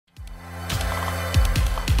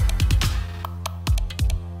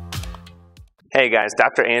Hey guys,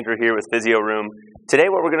 Dr. Andrew here with Physio Room. Today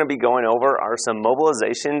what we're going to be going over are some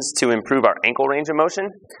mobilizations to improve our ankle range of motion.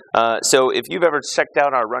 So if you've ever checked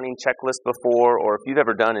out our running checklist before, or if you've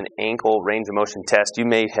ever done an ankle range of motion test, you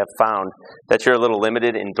may have found that you're a little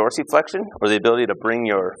limited in dorsiflexion, or the ability to bring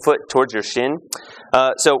your foot towards your shin.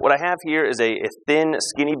 So what I have here is a thin,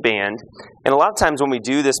 skinny band, and a lot of times when we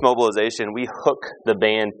do this mobilization, we hook the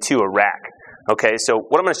band to a rack. Okay, so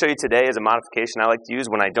what I'm going to show you today is a modification I like to use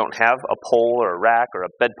when I don't have a pole or a rack or a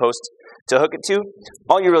bedpost to hook it to.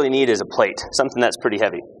 All you really need is a plate, something that's pretty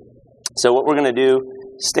heavy. So what we're going to do,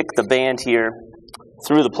 stick the band here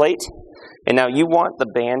through the plate, and now you want the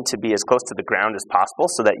band to be as close to the ground as possible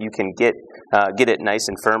so that you can get it nice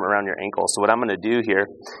and firm around your ankle. So what I'm going to do here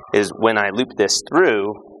is when I loop this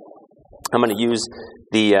through, I'm going to use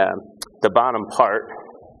the bottom part.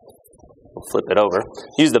 We'll flip it over.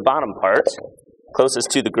 Use the bottom part closest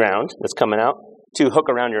to the ground that's coming out to hook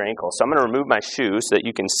around your ankle. So I'm going to remove my shoe so that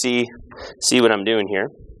you can see what I'm doing here.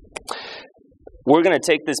 We're going to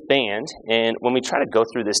take this band, and when we try to go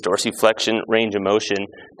through this dorsiflexion range of motion,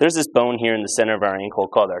 there's this bone here in the center of our ankle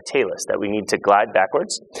called our talus that we need to glide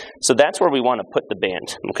backwards. So that's where we want to put the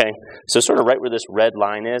band, okay? So sort of right where this red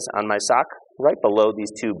line is on my sock, right below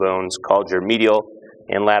these two bones called your medial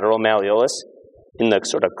and lateral malleolus, in the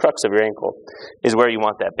sort of crux of your ankle, is where you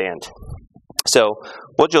want that band. So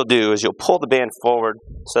what you'll do is you'll pull the band forward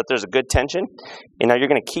so that there's a good tension, and now you're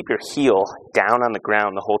going to keep your heel down on the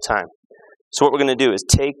ground the whole time. So what we're going to do is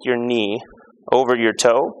take your knee over your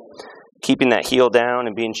toe, keeping that heel down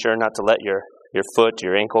and being sure not to let your foot,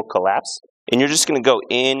 your ankle collapse. And you're just going to go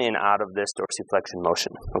in and out of this dorsiflexion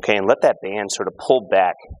motion, okay, and let that band sort of pull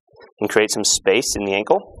back and create some space in the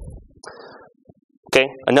ankle. Okay,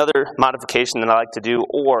 another modification that I like to do,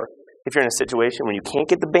 or if you're in a situation where you can't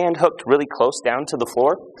get the band hooked really close down to the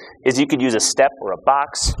floor, is you could use a step or a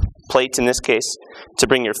box, plate in this case, to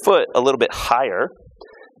bring your foot a little bit higher.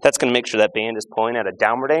 That's going to make sure that band is pulling at a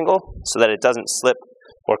downward angle so that it doesn't slip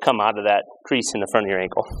or come out of that crease in the front of your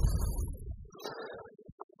ankle.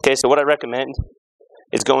 Okay, so what I recommend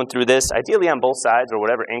is going through this, ideally on both sides or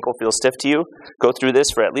whatever ankle feels stiff to you. Go through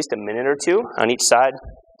this for at least a minute or two on each side.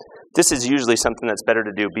 This is usually something that's better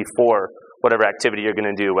to do before whatever activity you're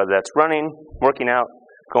going to do, whether that's running, working out,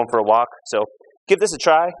 going for a walk. So give this a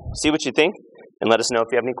try, see what you think, and let us know if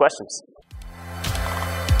you have any questions.